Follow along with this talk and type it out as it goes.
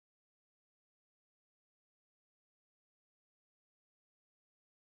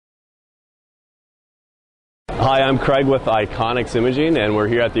Hi, I'm Craig with Ikonics Imaging, and we're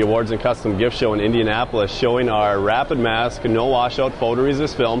here at the Awards and Custom Gift Show in Indianapolis showing our RapidMask no washout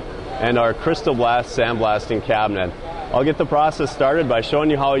photoresist film and our Crystal Blast sandblasting cabinet. I'll get the process started by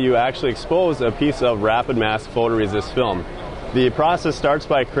showing you how you actually expose a piece of RapidMask photoresist film. The process starts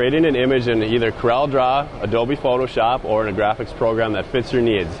by creating an image in either Coreldraw, Adobe Photoshop, or in a graphics program that fits your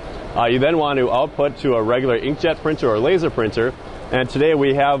needs. You then want to output to a regular inkjet printer or laser printer. And today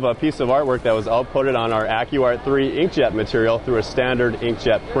we have a piece of artwork that was outputted on our AccuArt 3 inkjet material through a standard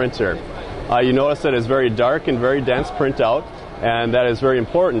inkjet printer. You notice that it's very dark and very dense printout, and that is very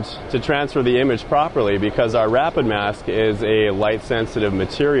important to transfer the image properly because our RapidMask is a light-sensitive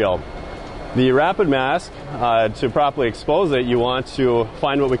material. The RapidMask, to properly expose it, you want to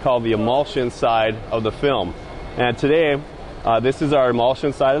find what we call the emulsion side of the film. And today, this is our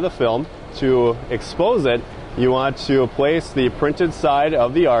emulsion side of the film. To expose it, you want to place the printed side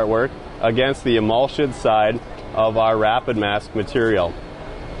of the artwork against the emulsion side of our RapidMask material.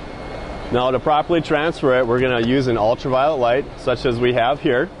 Now, to properly transfer it, we're going to use an ultraviolet light such as we have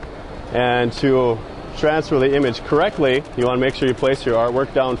here. And to transfer the image correctly, you want to make sure you place your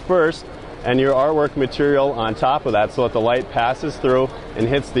artwork down first and your artwork material on top of that so that the light passes through and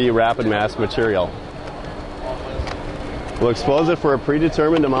hits the RapidMask material. We'll expose it for a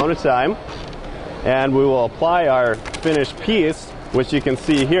predetermined amount of time, and we will apply our finished piece, which you can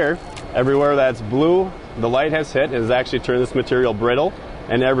see here. Everywhere that's blue, the light has hit, and has actually turned this material brittle,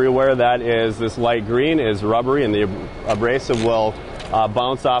 and everywhere that is this light green is rubbery, and the abrasive will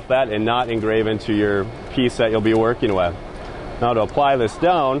bounce off that and not engrave into your piece that you'll be working with. Now, to apply this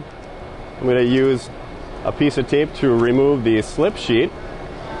down, I'm going to use a piece of tape to remove the slip sheet,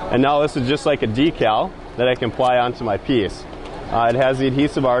 and now this is just like a decal that I can apply onto my piece. It has the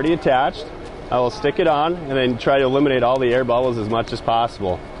adhesive already attached. I will stick it on and then try to eliminate all the air bubbles as much as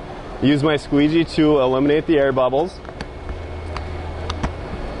possible. Use my squeegee to eliminate the air bubbles.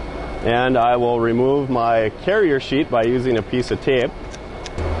 And I will remove my carrier sheet by using a piece of tape.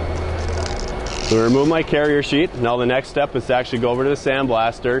 So remove my carrier sheet. Now the next step is to actually go over to the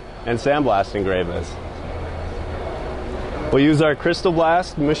sandblaster and sandblast engrave this. We'll use our Crystal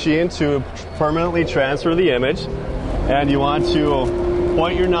Blast machine to permanently transfer the image. And you want to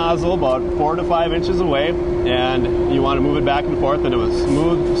point your nozzle about 4 to 5 inches away, and you want to move it back and forth in a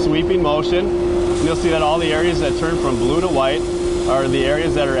smooth sweeping motion. And you'll see that all the areas that turn from blue to white are the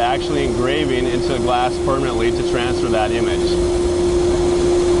areas that are actually engraving into the glass permanently to transfer that image.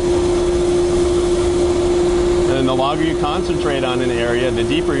 And the longer you concentrate on an area, the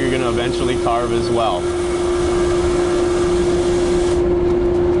deeper you're going to eventually carve as well.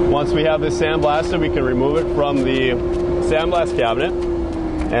 Once we have this sandblasted, we can remove it from the sandblast cabinet.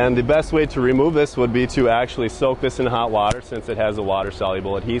 And the best way to remove this would be to actually soak this in hot water since it has a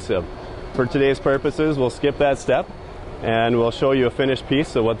water-soluble adhesive. For today's purposes, we'll skip that step and we'll show you a finished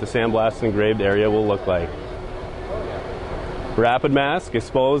piece of what the sandblast engraved area will look like. RapidMask,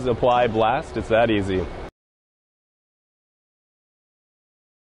 expose, apply, blast. It's that easy.